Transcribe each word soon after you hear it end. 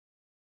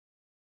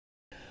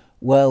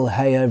Well,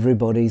 hey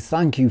everybody,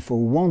 thank you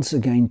for once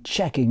again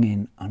checking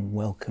in and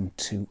welcome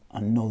to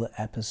another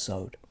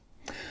episode.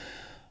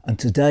 And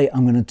today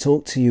I'm going to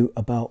talk to you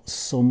about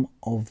some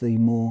of the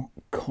more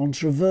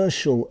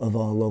controversial of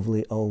our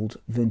lovely old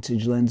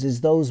vintage lenses,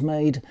 those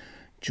made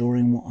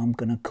during what I'm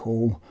going to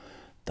call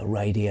the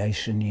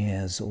radiation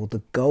years or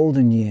the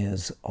golden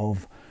years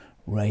of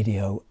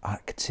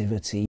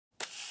radioactivity.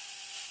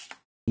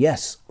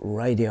 Yes,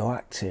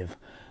 radioactive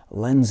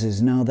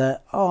lenses. Now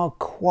there are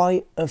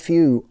quite a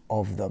few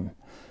of them.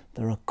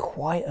 There are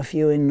quite a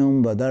few in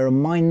number. They're a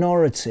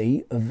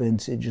minority of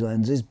vintage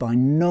lenses. By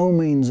no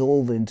means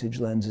all vintage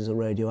lenses are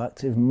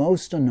radioactive.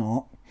 Most are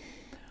not,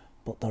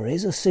 but there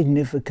is a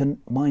significant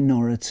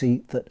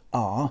minority that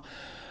are,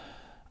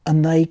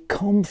 and they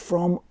come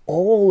from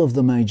all of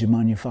the major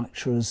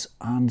manufacturers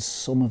and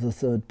some of the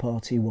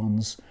third-party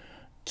ones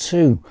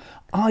too.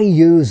 I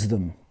use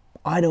them.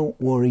 I don't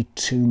worry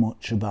too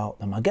much about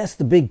them. I guess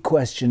the big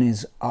question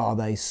is, are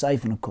they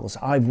safe? And of course,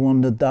 I've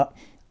wondered that.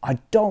 I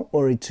don't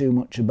worry too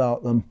much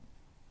about them.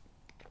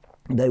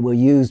 They were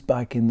used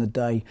back in the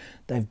day.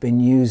 They've been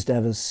used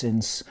ever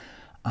since.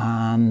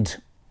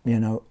 And, you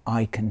know,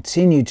 I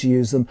continue to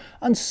use them.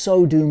 And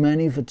so do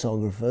many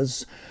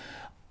photographers.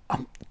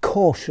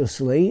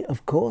 Cautiously,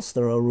 of course,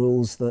 there are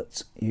rules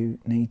that you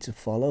need to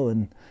follow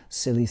and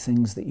silly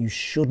things that you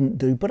shouldn't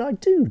do. But I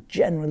do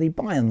generally,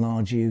 by and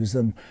large, use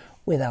them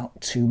without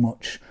too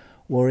much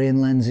worry.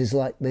 In lenses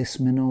like this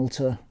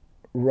Minolta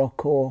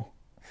Rockor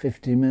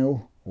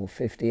 50mm or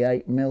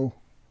 58mm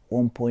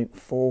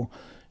 1.4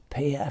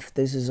 PF,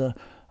 this is a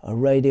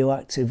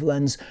radioactive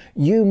lens.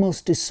 You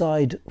must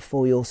decide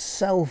for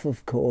yourself,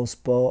 of course,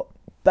 but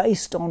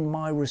based on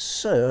my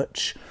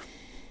research,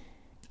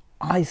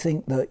 I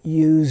think that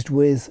used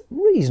with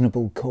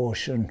reasonable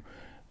caution,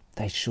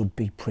 they should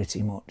be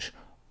pretty much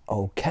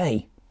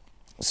okay.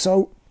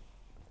 So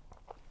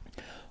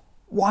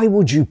why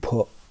would you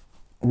put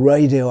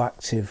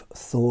radioactive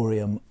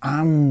thorium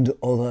and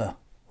other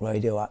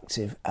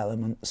radioactive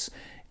elements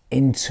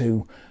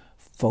into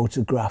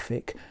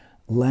photographic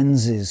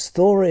lenses?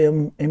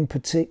 Thorium in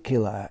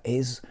particular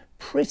is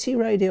pretty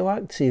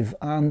radioactive,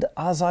 and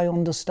as I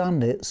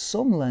understand it,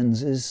 some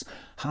lenses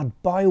had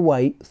by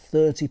weight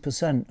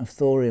 30% of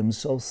thorium,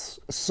 so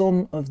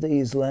some of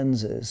these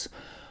lenses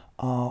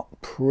are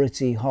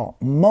pretty hot.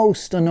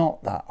 Most are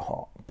not that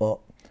hot, but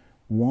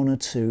one or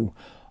two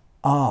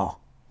are.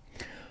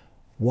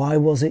 Why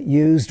was it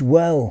used?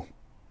 Well,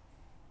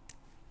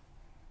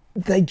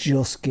 they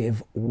just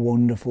give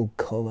wonderful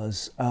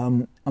colours.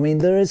 I mean,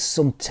 there is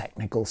some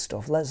technical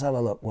stuff. Let's have a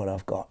look what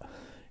I've got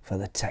for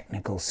the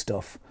technical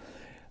stuff.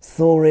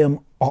 Thorium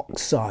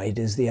oxide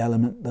is the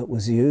element that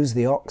was used,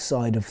 the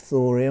oxide of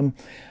thorium,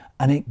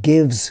 and it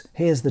gives,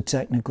 here's the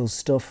technical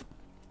stuff,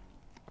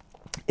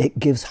 it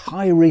gives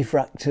high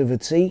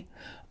refractivity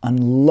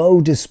and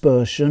low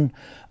dispersion,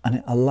 and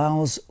it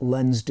allows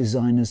lens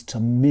designers to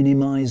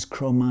minimize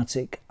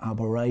chromatic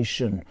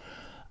aberration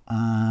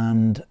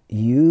and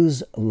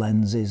use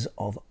lenses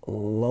of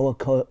lower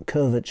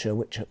curvature,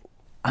 which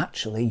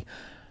actually,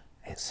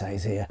 it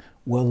says here,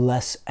 were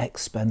less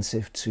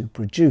expensive to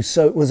produce.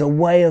 So it was a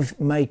way of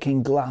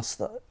making glass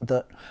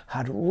that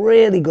had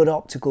really good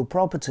optical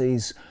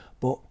properties,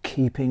 but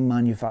keeping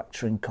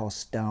manufacturing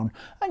costs down.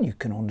 And you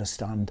can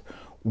understand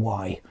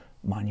why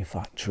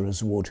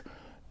manufacturers would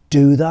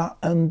do that.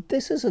 And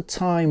this is a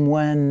time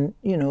when,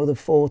 you know, the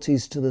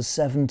 40s to the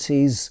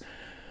 70s,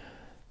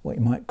 what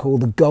you might call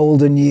the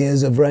golden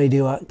years of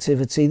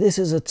radioactivity, this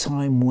is a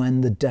time when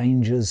the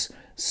dangers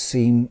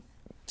seem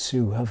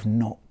to have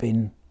not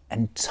been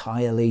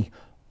entirely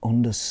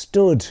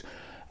understood.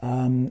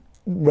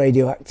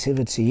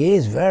 Radioactivity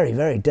is very,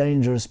 very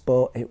dangerous,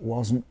 but it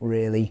wasn't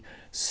really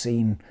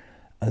seen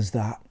as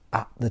that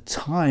at the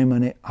time.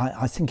 And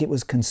I think it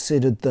was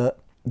considered that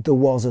there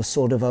was a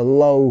sort of a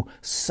low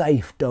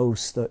safe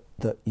dose that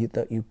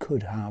you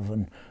could have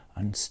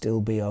and still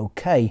be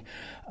okay.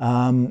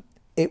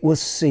 It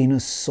was seen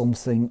as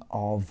something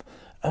of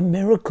a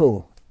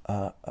miracle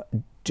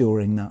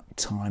during that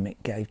time.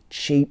 It gave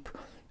cheap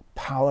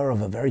power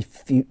of a very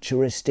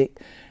futuristic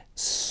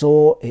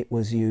sort. It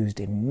was used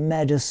in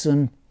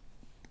medicine.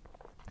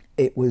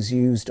 It was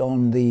used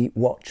on the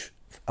watch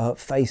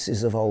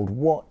faces of old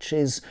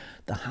watches.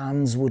 The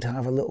hands would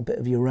have a little bit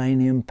of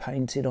uranium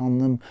painted on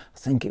them. I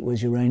think it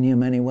was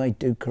uranium anyway,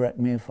 do correct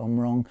me if I'm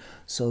wrong,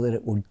 so that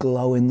it would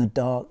glow in the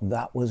dark.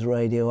 That was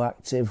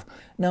radioactive.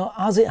 Now,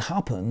 as it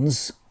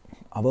happens,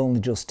 I've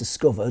only just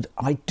discovered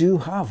I do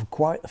have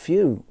quite a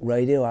few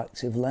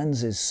radioactive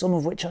lenses, some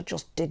of which I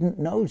just didn't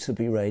know to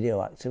be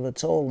radioactive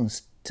at all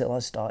until I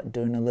started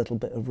doing a little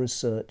bit of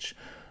research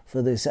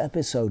for this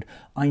episode.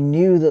 I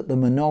knew that the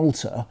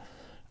Minolta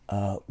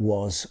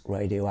was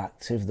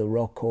radioactive, the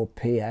Rockor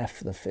PF,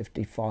 the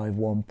 55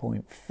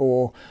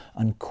 1.4,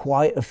 and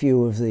quite a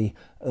few of the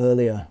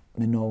earlier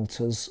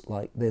Minoltas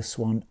like this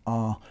one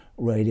are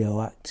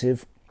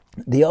radioactive.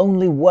 The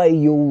only way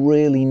you'll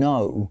really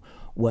know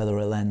whether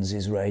a lens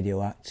is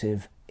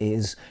radioactive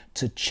is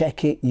to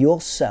check it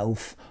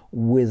yourself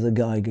with a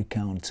Geiger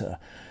counter.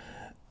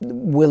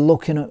 we're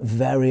looking at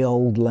very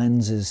old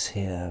lenses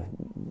here.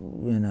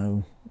 You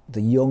know,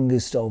 the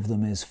youngest of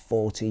them is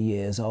 40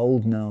 years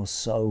old now,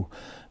 so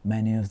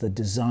many of the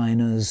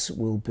designers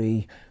will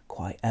be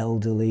quite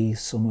elderly.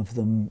 Some of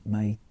them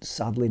may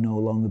sadly no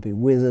longer be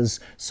with us.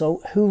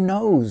 So who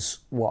knows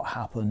what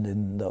happened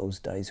in those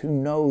days? Who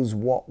knows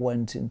what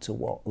went into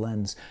what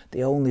lens?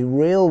 The only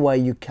real way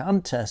you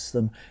can test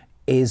them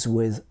is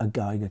with a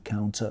Geiger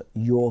counter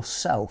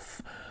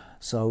yourself.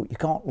 So you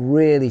can't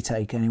really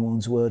take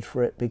anyone's word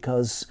for it,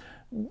 because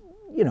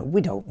you know, we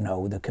don't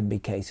know. There can be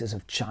cases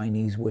of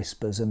Chinese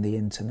whispers, and the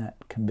internet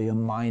can be a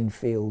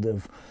minefield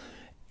of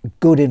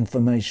good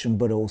information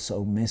but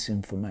also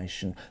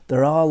misinformation.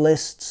 There are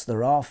lists,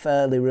 there are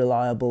fairly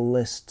reliable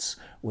lists,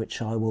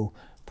 which I will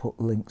put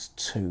links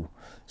to.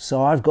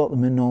 So I've got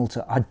them in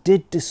Malta. I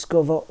did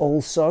discover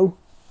also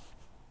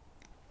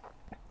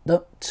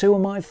that two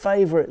of my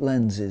favourite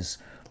lenses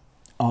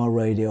are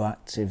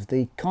radioactive.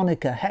 The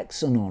Konica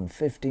Hexanon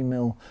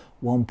 50mm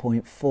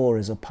 1.4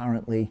 is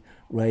apparently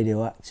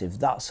radioactive.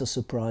 That's a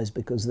surprise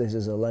because this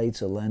is a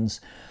later lens.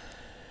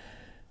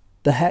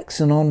 The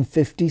Hexanon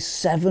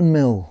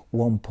 57mm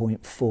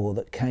 1.4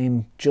 that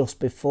came just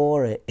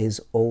before it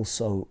is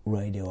also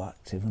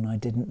radioactive, and I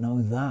didn't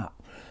know that.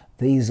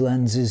 These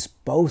lenses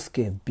both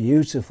give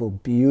beautiful,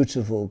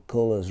 beautiful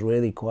colours,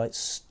 really quite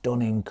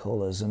stunning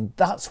colours, and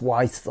that's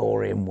why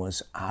thorium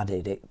was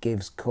added. It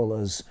gives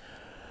colours.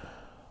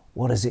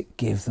 What does it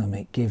give them?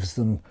 It gives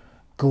them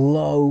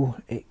glow,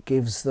 it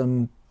gives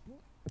them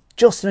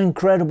just an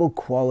incredible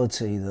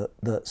quality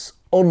that's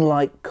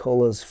unlike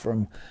colours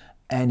from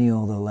any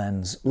other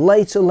lens.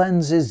 Later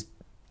lenses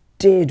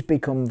did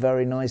become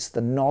very nice.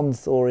 The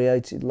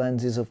non-thoriated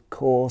lenses, of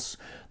course,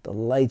 the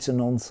later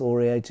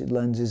non-thoriated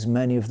lenses,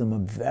 many of them are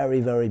very,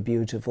 very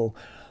beautiful,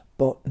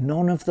 but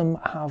none of them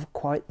have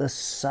quite the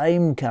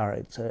same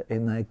character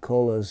in their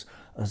colours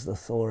as the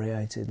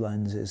thoriated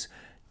lenses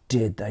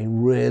did. They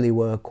really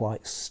were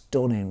quite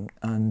stunning,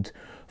 and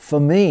for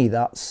me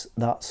that's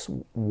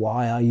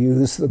why I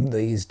use them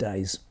these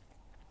days.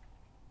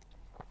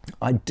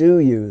 I do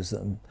use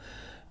them,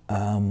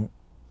 and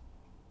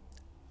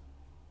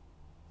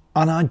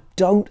I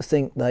don't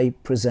think they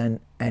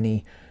present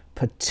any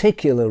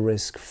particular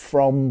risk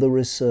from the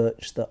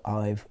research that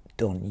I've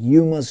done.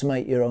 You must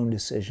make your own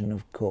decision,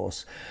 of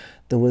course.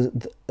 There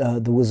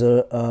was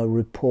a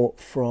report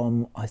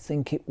from, I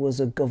think it was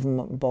a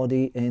government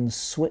body in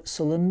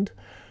Switzerland,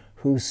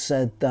 who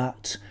said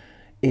that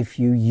if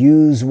you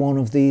use one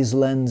of these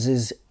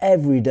lenses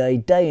every day,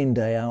 day in,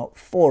 day out,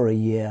 for a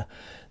year,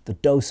 the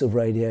dose of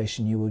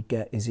radiation you would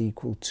get is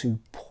equal to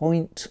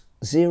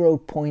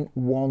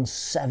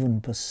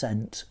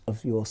 0.17%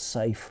 of your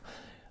safe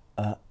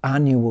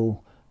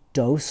annual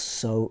dose.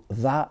 So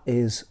that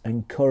is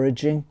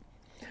encouraging.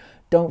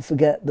 Don't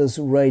forget there's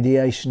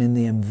radiation in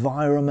the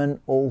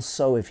environment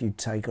also. If you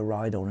take a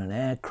ride on an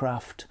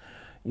aircraft,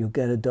 you'll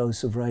get a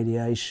dose of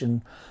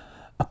radiation.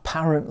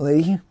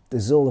 Apparently,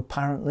 this is all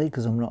apparently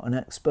because I'm not an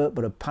expert,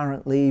 but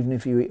apparently even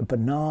if you eat a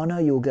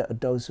banana, you'll get a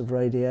dose of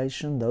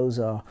radiation. Those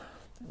are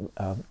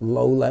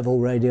low-level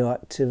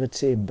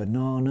radioactivity in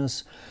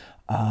bananas.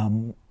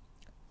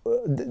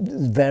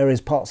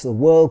 Various parts of the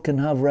world can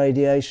have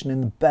radiation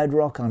in the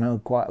bedrock. I know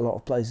quite a lot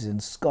of places in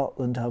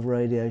Scotland have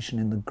radiation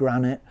in the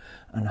granite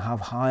and have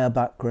higher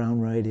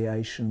background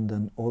radiation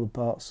than other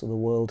parts of the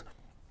world.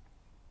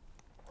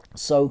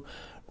 So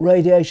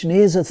radiation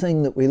is a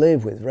thing that we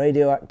live with.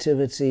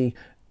 Radioactivity,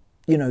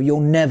 you know,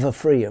 you're never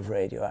free of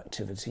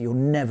radioactivity. You're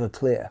never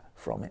clear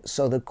from it.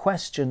 So the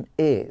question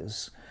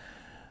is,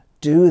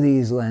 do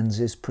these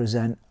lenses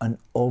present an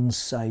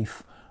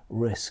unsafe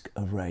risk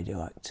of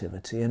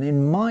radioactivity? And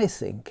in my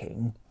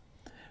thinking,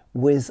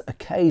 with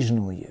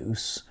occasional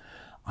use,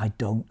 I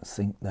don't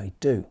think they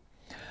do.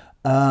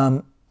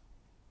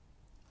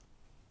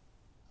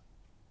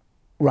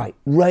 Right,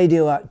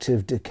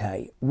 radioactive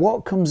decay.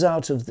 What comes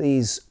out of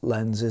these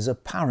lenses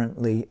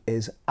apparently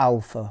is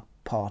alpha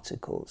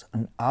particles.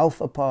 And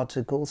alpha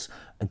particles,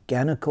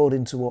 again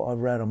according to what I've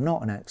read, I'm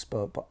not an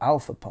expert, but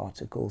alpha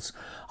particles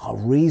are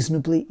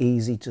reasonably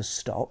easy to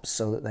stop,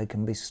 so that they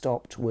can be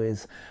stopped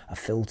with a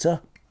filter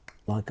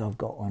like I've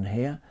got on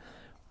here,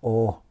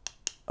 or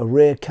a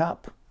rear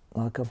cap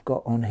like I've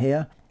got on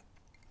here.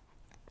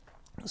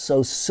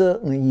 So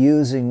certainly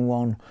using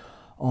one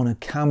on a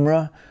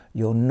camera,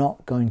 you're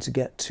not going to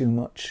get too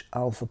much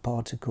alpha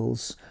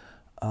particles,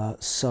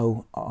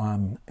 so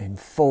I'm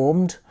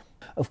informed.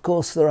 Of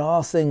course, there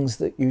are things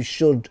that you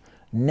should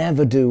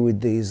never do with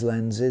these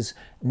lenses.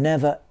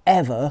 Never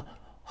ever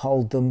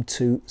hold them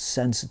to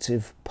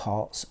sensitive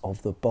parts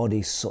of the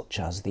body, such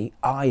as the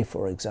eye,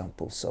 for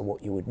example. So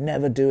what you would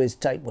never do is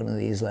take one of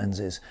these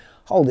lenses,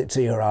 hold it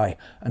to your eye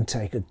and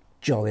take a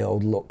jolly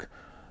old look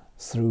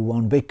through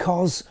one,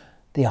 because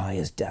the eye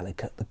is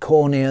delicate. The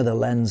cornea, the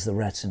lens, the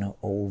retina,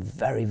 all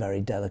very,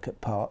 very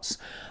delicate parts.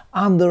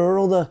 And there are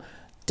other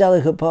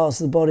delicate parts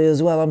of the body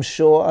as well, I'm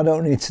sure. I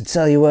don't need to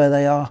tell you where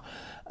they are.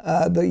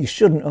 That you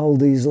shouldn't hold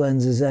these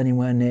lenses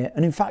anywhere near.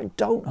 And in fact,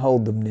 don't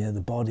hold them near the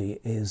body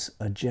is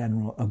a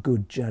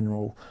good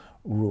general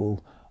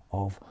rule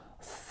of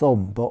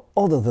thumb. But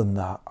other than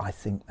that, I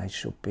think they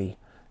should be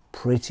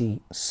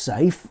pretty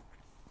safe.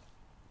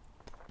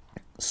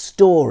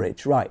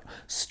 Storage, right.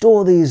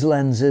 Store these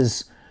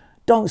lenses.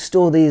 Don't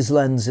store these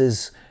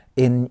lenses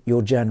in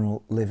your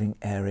general living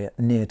area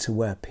near to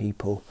where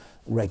people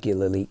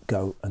regularly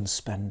go and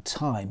spend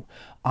time.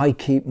 I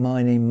keep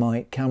mine in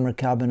my camera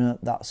cabinet.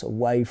 That's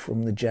away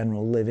from the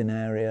general living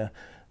area,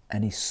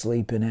 any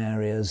sleeping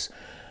areas.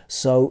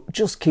 So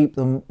just keep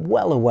them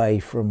well away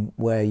from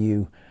where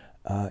you,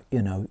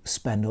 you know,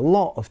 spend a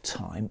lot of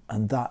time,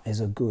 and that is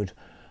a good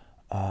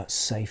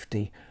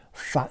safety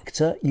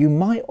factor. You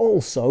might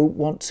also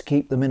want to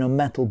keep them in a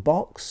metal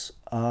box,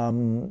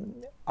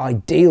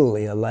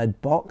 ideally a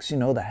lead box. You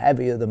know, the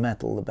heavier the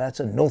metal the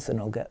better. Nothing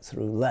will get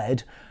through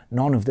lead.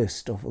 None of this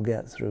stuff will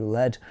get through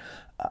lead.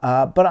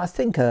 But I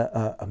think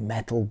a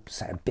metal,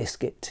 say a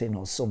biscuit tin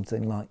or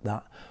something like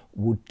that,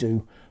 would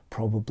do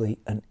probably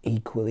an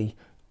equally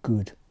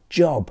good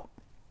job.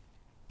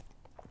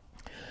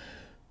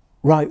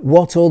 Right,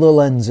 what other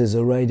lenses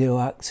are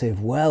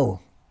radioactive?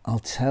 Well, I'll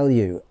tell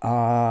you.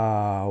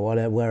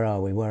 Where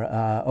are we?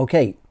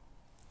 Okay,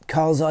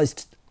 Carl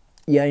Zeiss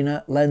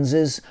Jena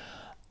lenses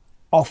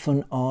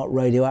often are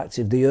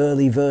radioactive. The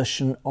early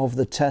version of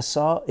the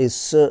Tessar is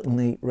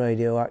certainly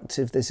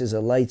radioactive. This is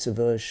a later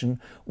version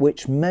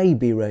which may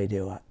be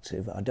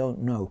radioactive, I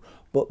don't know,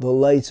 but the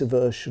later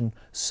version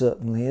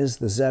certainly is,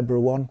 the Zebra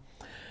one.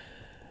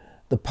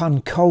 The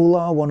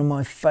Pancolar, one of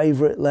my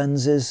favourite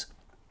lenses,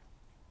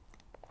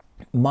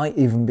 might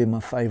even be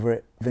my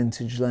favourite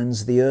vintage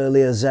lens. The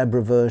earlier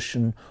Zebra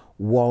version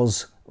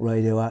was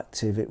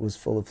radioactive. It was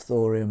full of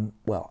thorium.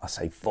 Well, I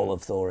say full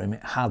of thorium,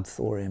 it had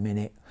thorium in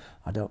it.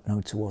 I don't know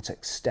to what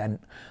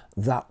extent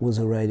that was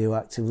a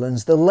radioactive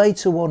lens. The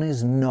later one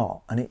is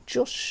not, and it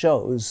just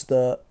shows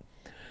that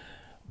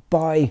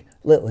by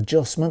little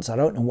adjustments, I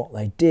don't know what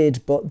they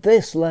did, but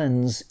this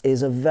lens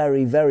is a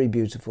very, very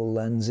beautiful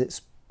lens.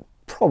 It's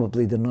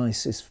probably the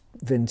nicest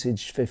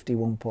vintage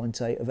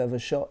 51.8 I've ever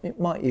shot. It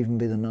might even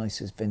be the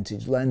nicest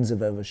vintage lens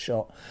I've ever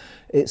shot.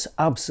 It's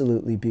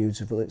absolutely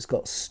beautiful. It's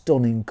got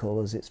stunning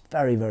colours. It's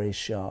very, very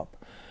sharp.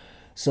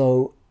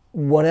 So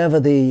whatever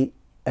the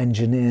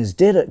engineers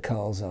did at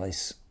Carl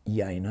Zeiss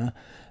Jena,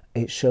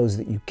 it shows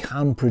that you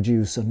can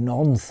produce a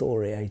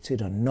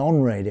non-thoriated, a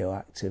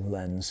non-radioactive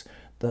lens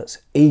that's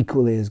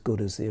equally as good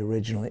as the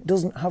original. It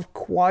doesn't have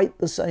quite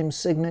the same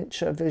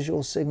signature,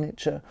 visual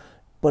signature,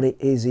 but it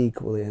is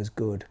equally as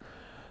good.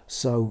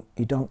 So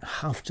you don't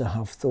have to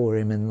have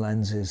thorium in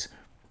lenses,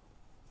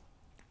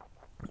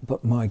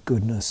 but my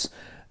goodness,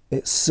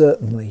 it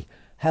certainly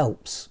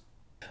helps.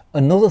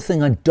 Another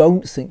thing I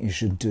don't think you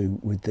should do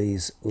with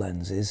these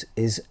lenses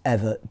is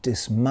ever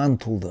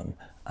dismantle them,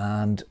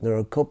 and there are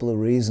a couple of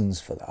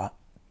reasons for that.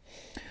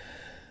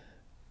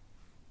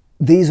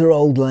 These are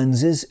old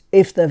lenses.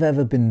 If they've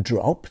ever been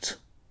dropped,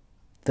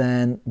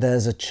 then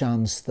there's a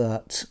chance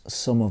that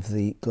some of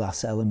the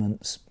glass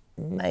elements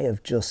may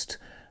have just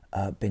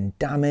been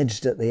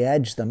damaged at the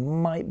edge. There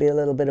might be a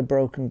little bit of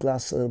broken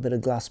glass, a little bit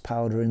of glass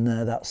powder in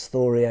there. That's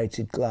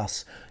thoriated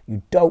glass.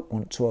 You don't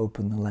want to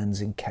open the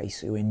lens in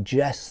case you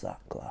ingest that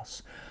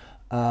glass.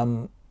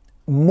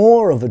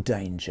 More of a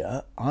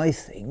danger, I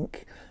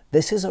think,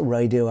 this is a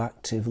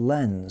radioactive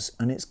lens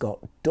and it's got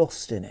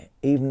dust in it.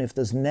 Even if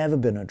there's never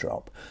been a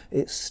drop,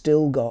 it's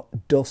still got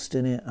dust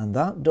in it, and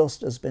that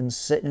dust has been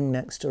sitting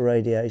next to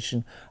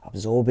radiation,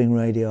 absorbing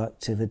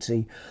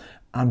radioactivity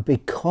and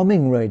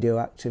becoming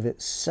radioactive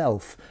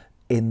itself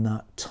in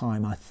that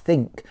time. I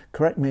think,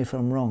 correct me if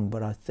I'm wrong,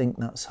 but I think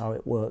that's how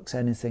it works.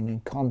 Anything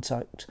in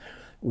contact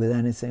with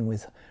anything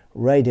with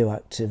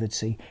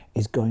radioactivity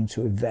is going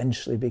to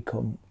eventually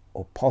become,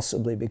 or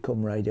possibly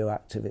become,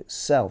 radioactive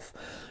itself.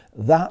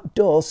 That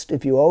dust,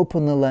 if you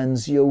open the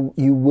lens, you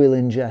will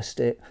ingest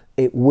it.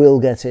 It will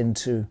get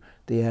into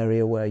the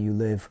area where you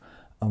live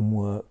and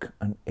work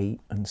and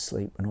eat and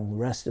sleep and all the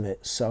rest of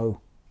it. So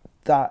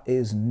that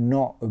is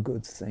not a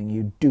good thing.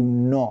 You do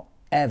not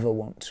ever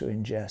want to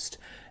ingest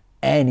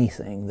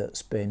anything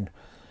that's been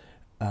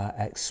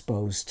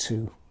exposed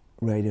to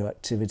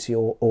radioactivity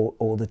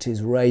or that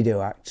is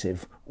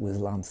radioactive with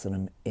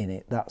lanthanum in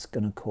it. That's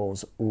going to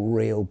cause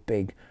real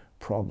big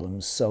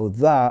problems. So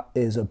that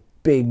is a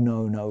big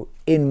no-no,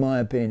 in my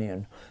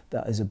opinion.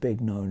 That is a big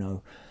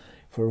no-no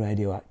for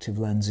radioactive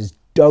lenses.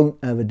 Don't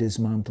ever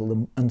dismantle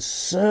them, and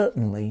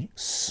certainly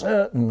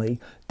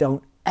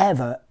don't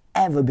ever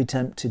be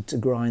tempted to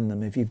grind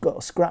them. If you've got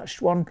a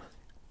scratched one,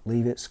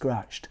 leave it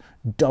scratched.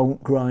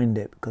 Don't grind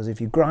it, because if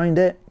you grind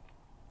it,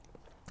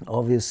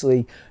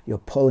 obviously you're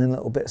pulling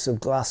little bits of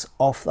glass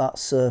off that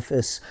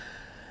surface.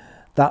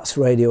 That's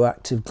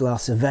radioactive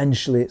glass.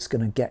 Eventually it's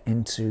going to get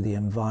into the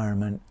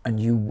environment and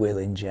you will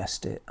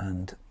ingest it,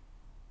 and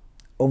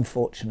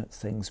unfortunate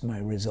things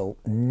may result.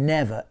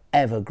 Never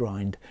ever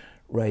grind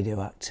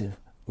radioactive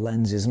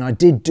lenses. And I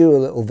did do a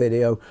little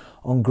video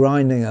on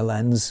grinding a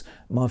lens,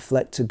 my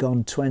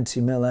Flectagon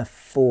 20mm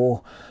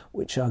f4,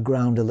 which I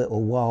ground a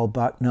little while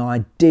back. Now,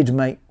 I did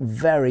make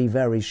very,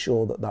 very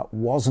sure that that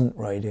wasn't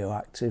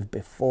radioactive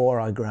before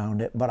I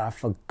ground it, but I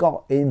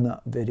forgot in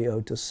that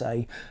video to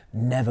say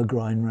never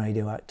grind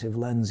radioactive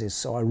lenses.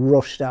 So I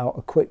rushed out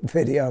a quick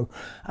video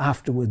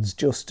afterwards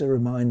just to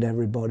remind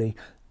everybody,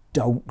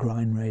 don't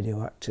grind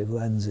radioactive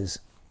lenses.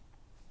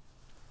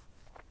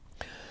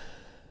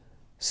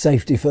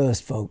 Safety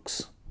first,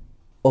 folks.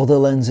 Other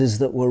lenses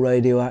that were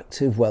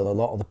radioactive, well, a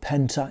lot of the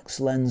Pentax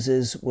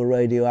lenses were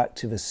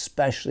radioactive,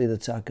 especially the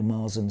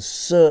Takumars, and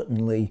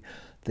certainly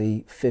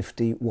the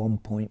 50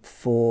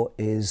 1.4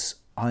 is,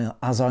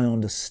 as I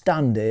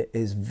understand it,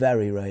 is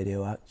very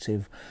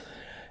radioactive.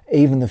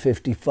 Even the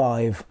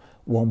 55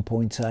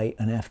 1.8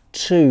 and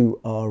f2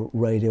 are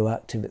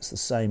radioactive. It's the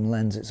same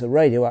lens. It's a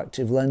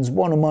radioactive lens.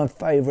 One of my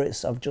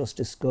favourites I've just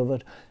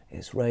discovered.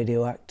 It's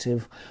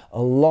radioactive.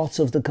 A lot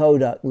of the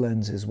Kodak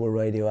lenses were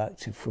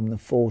radioactive from the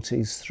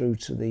 40s through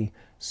to the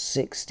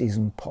 60s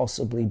and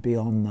possibly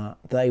beyond that.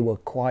 They were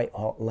quite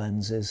hot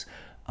lenses,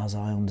 as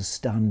I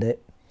understand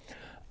it.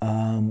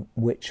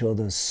 Which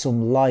others?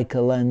 Some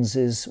Leica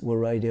lenses were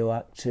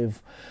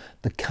radioactive.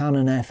 The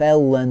Canon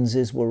FL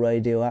lenses were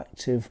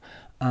radioactive.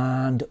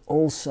 And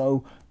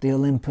also the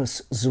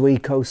Olympus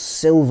Zuiko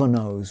Silver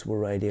Nose were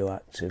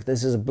radioactive.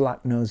 This is a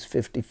black nose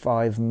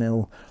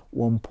 55mm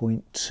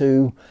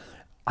 1.2.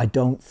 I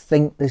don't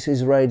think this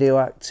is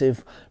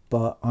radioactive,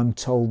 but I'm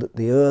told that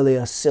the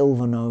earlier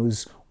Silver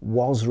Nose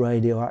was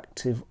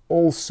radioactive.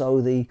 Also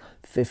the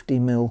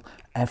 50mm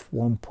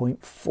f1.4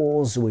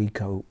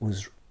 Zuiko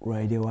was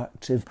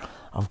radioactive.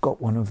 I've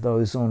got one of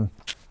those on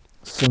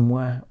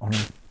somewhere on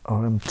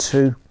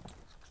RM2.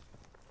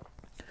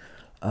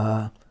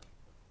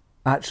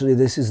 Actually,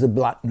 this is the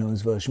black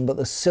nose version, but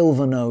the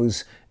Silver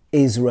Nose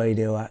is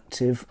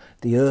radioactive.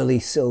 The early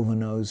Silver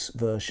Nose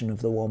version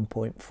of the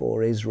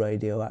 1.4 is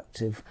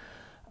radioactive.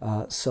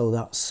 So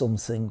that's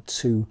something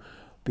to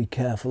be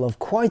careful of.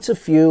 Quite a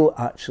few,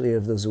 actually,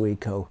 of the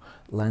Zuiko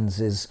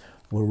lenses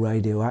were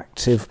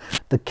radioactive.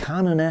 The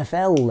Canon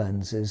FL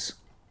lenses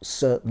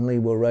certainly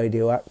were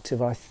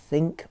radioactive. I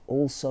think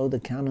also the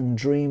Canon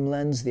Dream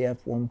lens, the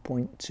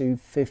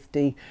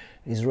f1.250,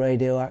 is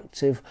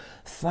radioactive.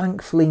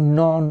 Thankfully,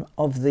 none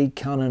of the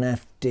Canon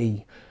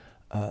FD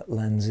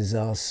lenses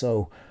are.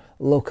 So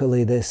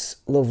luckily, this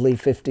lovely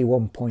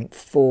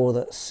 51.4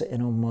 that's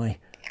sitting on my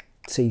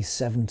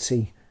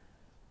T70,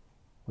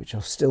 which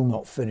I've still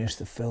not finished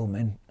the film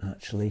in,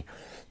 actually,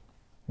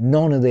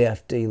 none of the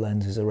FD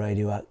lenses are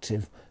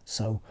radioactive.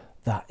 So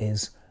that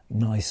is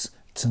nice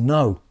to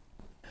know.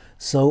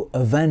 So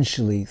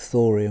eventually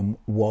thorium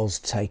was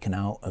taken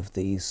out of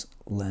these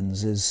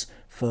lenses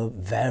for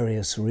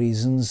various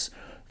reasons.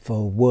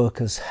 For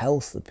workers'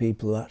 health, the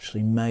people who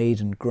actually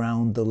made and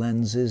ground the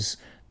lenses,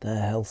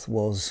 their health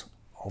was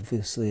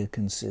obviously a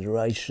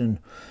consideration.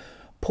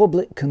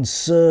 Public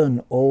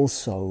concern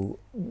also.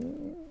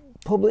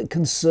 Public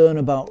concern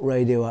about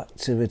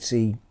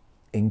radioactivity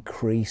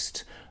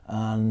increased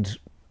and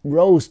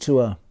rose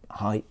to a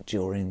height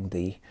during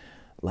the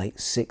late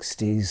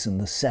 60s and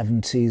the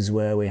 70s,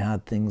 where we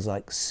had things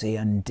like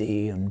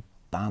CND and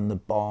ban the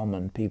bomb,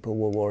 and people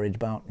were worried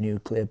about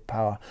nuclear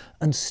power,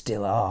 and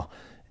still are,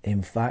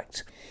 in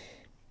fact.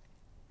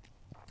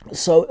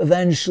 So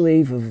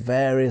eventually, for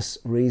various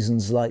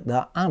reasons like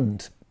that,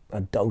 and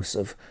a dose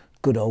of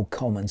good old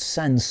common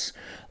sense,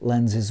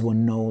 lenses were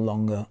no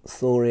longer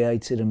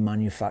thoriated, and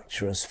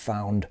manufacturers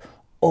found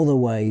other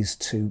ways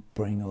to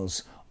bring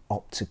us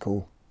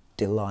optical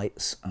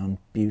delights and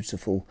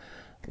beautiful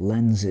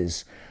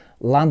lenses.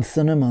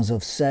 Lanthanum, as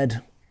I've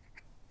said,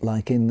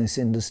 like in this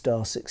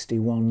Industar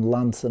 61,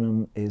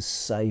 lanthanum is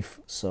safe,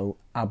 so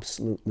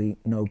absolutely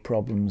no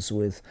problems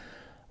with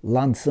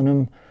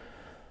lanthanum.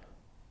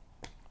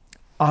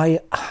 I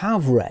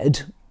have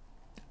read,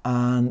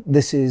 and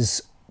this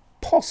is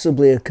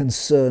possibly a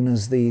concern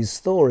as these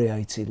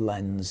thoriated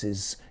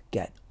lenses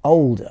get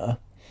older,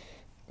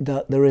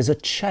 that there is a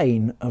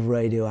chain of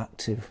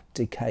radioactive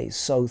decay.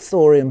 So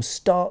thorium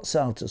starts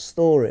out as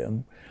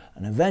thorium,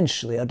 and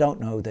eventually, I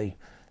don't know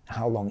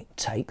how long it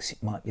takes,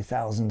 it might be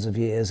thousands of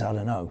years, I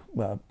don't know,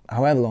 well,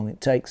 however long it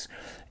takes,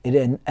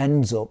 it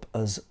ends up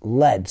as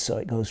lead, so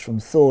it goes from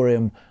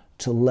thorium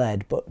to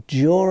lead. But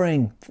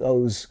during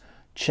those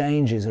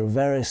changes, there are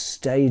various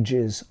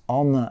stages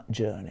on that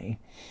journey.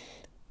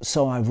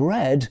 So I've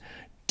read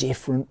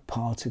different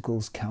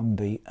particles can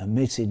be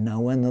emitted.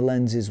 Now, when the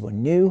lenses were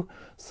new,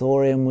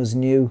 thorium was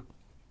new,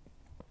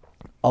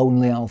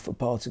 only alpha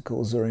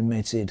particles are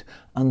emitted,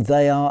 and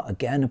they are,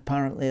 again,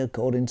 apparently,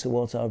 according to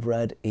what I've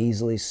read,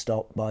 easily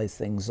stopped by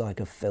things like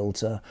a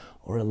filter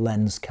or a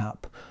lens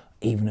cap.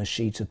 Even a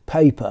sheet of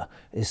paper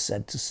is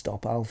said to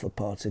stop alpha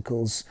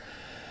particles.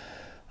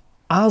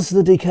 As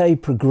the decay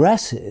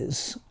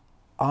progresses,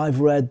 I've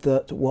read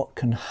that what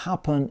can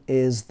happen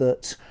is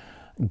that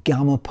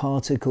gamma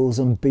particles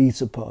and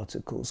beta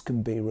particles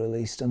can be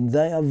released, and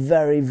they are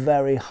very,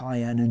 very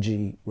high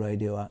energy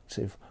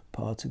radioactive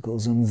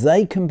particles, and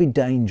they can be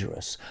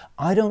dangerous.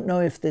 I don't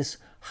know if this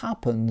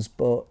happens,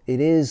 but it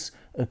is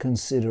a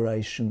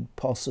consideration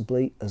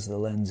possibly as the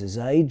lenses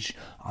age.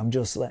 I'm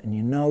just letting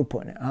you know,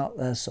 putting it out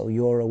there so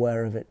you're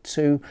aware of it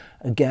too.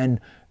 Again,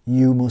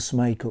 you must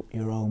make up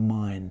your own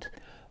mind.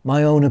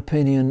 My own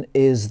opinion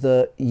is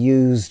that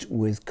used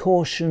with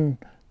caution,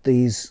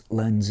 these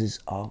lenses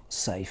are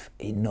safe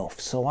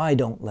enough, so I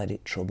don't let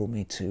it trouble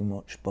me too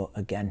much, but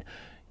again,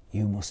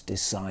 you must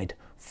decide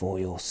for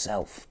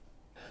yourself.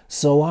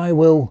 So I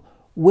will,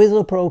 with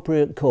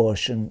appropriate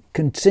caution,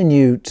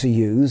 continue to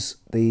use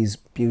these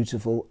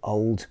beautiful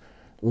old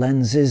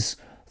lenses,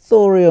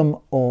 thorium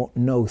or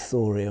no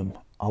thorium.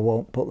 I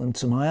won't put them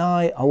to my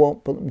eye, I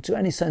won't put them to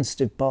any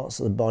sensitive parts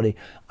of the body,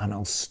 and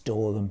I'll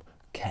store them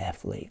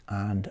carefully.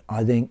 And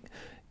I think,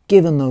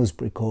 given those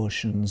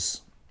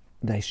precautions,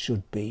 they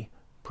should be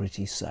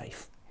pretty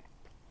safe.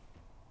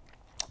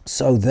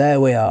 So there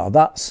we are.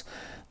 That's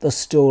the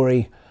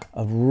story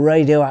of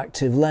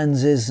radioactive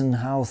lenses and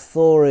how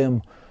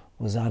thorium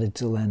was added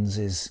to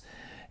lenses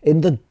in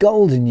the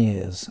golden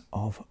years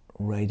of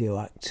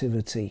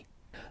radioactivity.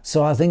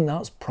 So I think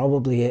that's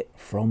probably it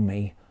from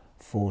me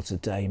for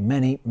today.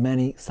 Many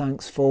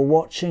thanks for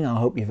watching. I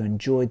hope you've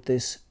enjoyed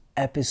this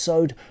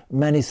episode.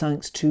 Many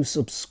thanks to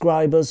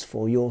subscribers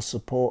for your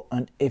support,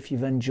 and if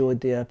you've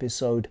enjoyed the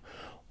episode,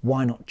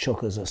 why not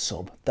chuck us a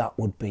sub? That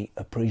would be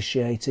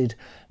appreciated.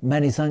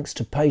 Many thanks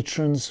to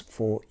patrons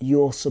for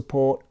your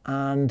support,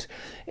 and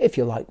if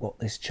you like what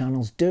this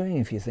channel's doing,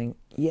 if you think,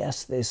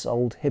 yes, this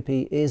old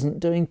hippie isn't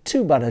doing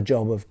too bad a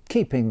job of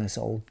keeping this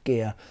old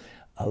gear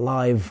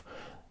alive,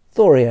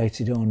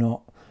 thoriated or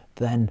not,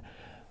 then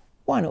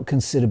why not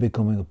consider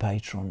becoming a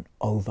patron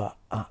over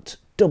at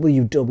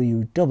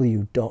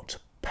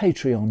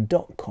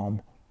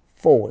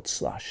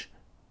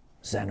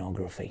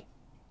www.patreon.com/Zenography.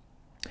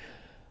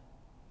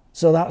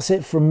 So that's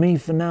it from me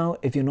for now.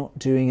 If you're not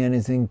doing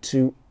anything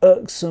too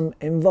irksome,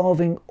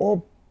 involving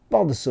or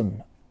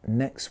bothersome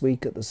next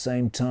week at the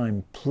same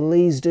time,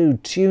 please do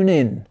tune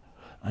in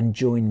and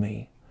join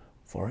me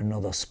for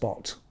another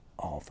spot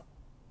of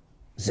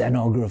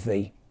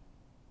Zenography.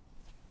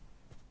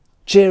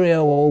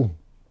 Cheerio all.